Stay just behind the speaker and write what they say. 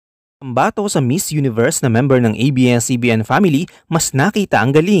Pambato sa Miss Universe na member ng Abs-Cbn family, mas nakita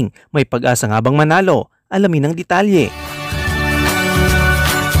ang galing. May pag-asa nga bang manalo? Alamin ang detalye.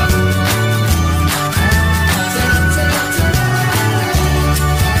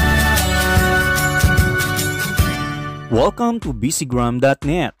 Welcome to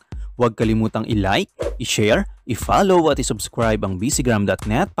bcgram.net. Huwag kalimutang i-like, i-share, i-follow at i-subscribe ang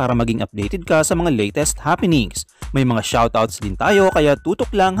bcgram.net para maging updated ka sa mga latest happenings. May mga shoutouts din tayo kaya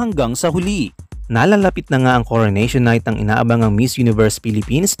tutok lang hanggang sa huli. Nalalapit na nga ang coronation night ng inaabangang Miss Universe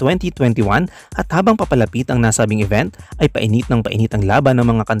Philippines 2021 at habang papalapit ang nasabing event ay painit ng painit ang laban ng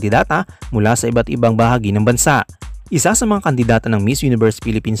mga kandidata mula sa iba't ibang bahagi ng bansa. Isa sa mga kandidata ng Miss Universe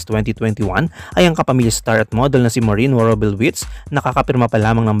Philippines 2021 ay ang kapamilya star at model na si Maureen Warobelwitz, nakakapirma pa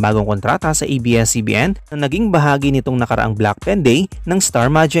lamang ng bagong kontrata sa ABS-CBN na naging bahagi nitong nakaraang Black Pen Day ng Star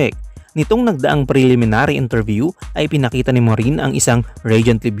Magic. Nitong nagdaang preliminary interview ay pinakita ni Maureen ang isang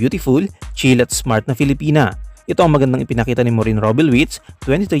radiantly beautiful, chill at smart na Filipina. Ito ang magandang ipinakita ni Maureen Warobelwitz,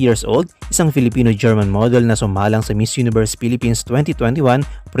 22 years old, isang Filipino-German model na sumalang sa Miss Universe Philippines 2021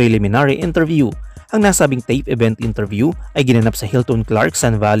 preliminary interview. Ang nasabing tape event interview ay ginanap sa Hilton Clark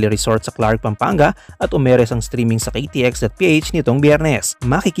Sun Valley Resort sa Clark, Pampanga at umeres ang streaming sa ktx.ph nitong Biyernes.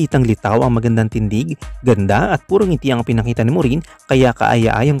 Makikitang litaw ang magandang tindig, ganda at purong ngiti ang pinakita ni Maureen kaya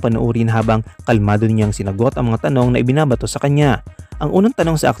kaaya-ayang panoorin habang kalmado niyang sinagot ang mga tanong na ibinabato sa kanya. Ang unang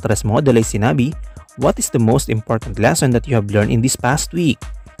tanong sa actress model ay sinabi, "What is the most important lesson that you have learned in this past week?"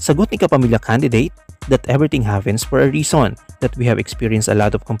 Sagot ni Kapamilya candidate, "That everything happens for a reason, that we have experienced a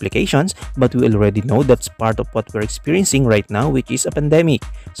lot of complications but we already know that's part of what we're experiencing right now, which is a pandemic.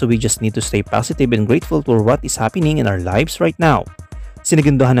 So we just need to stay positive and grateful for what is happening in our lives right now."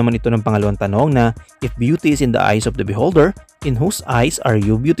 Sinigundahan naman ito ng pangalawang tanong na, "If beauty is in the eyes of the beholder, in whose eyes are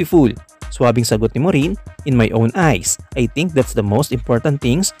you beautiful?" Swabing sagot ni Maureen, "In my own eyes. I think that's the most important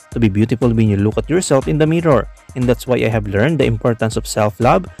things, to be beautiful when you look at yourself in the mirror. And that's why I have learned the importance of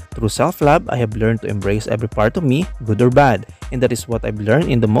self-love. Through self-love, I have learned to embrace every part of me, good or bad. And that is what I've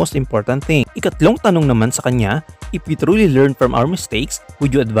learned in the most important thing." Ikatlong tanong naman sa kanya, "If we truly learn from our mistakes,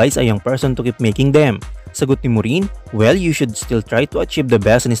 would you advise a young person to keep making them?" Sagot ni Maureen, "Well, you should still try to achieve the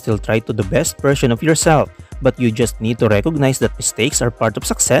best and still try to the best version of yourself. But you just need to recognize that mistakes are part of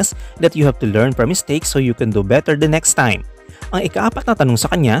success, that you have to learn from mistakes so you can do better the next time." Ang ikaapat na tanong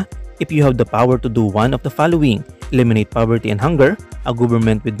sa kanya, "If you have the power to do one of the following, eliminate poverty and hunger, a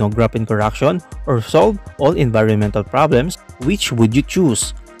government with no graft and corruption, or solve all environmental problems, which would you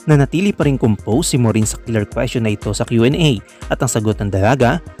choose?" Nanatili pa rin compose si Maureen sa killer question na ito sa Q&A at ang sagot ng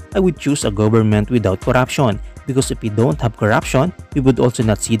dalaga, "I would choose a government without corruption because if we don't have corruption, we would also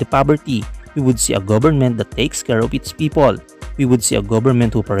not see the poverty. We would see a government that takes care of its people. We would see a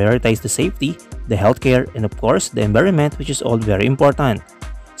government who prioritizes the safety, the healthcare, and of course, the environment, which is all very important."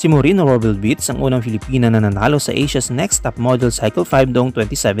 Si Maureen Warobelwitz ang unang Filipina na nanalo sa Asia's Next Top Model Cycle 5 noong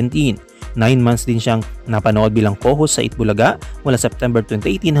 2017. 9 months din siyang napanood bilang co-host sa Itbulaga mula September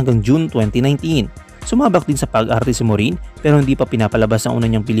 2018 hanggang June 2019. Sumabak din sa pag-arte si Maureen pero hindi pa pinapalabas ang una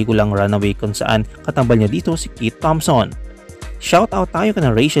niyang pelikulang Runaway kung saan katambal niya dito si Keith Thompson. Shoutout tayo kay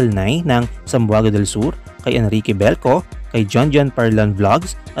Rachel Nay ng Zamboanga del Sur, kay Enrique Belco, kay John Parlan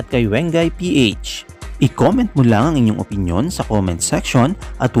Vlogs at kay Wengay PH. I-comment mo lang ang inyong opinion sa comment section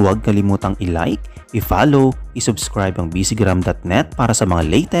at huwag kalimutang i-like, i-follow, i-subscribe ang bcgram.net para sa mga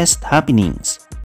latest happenings.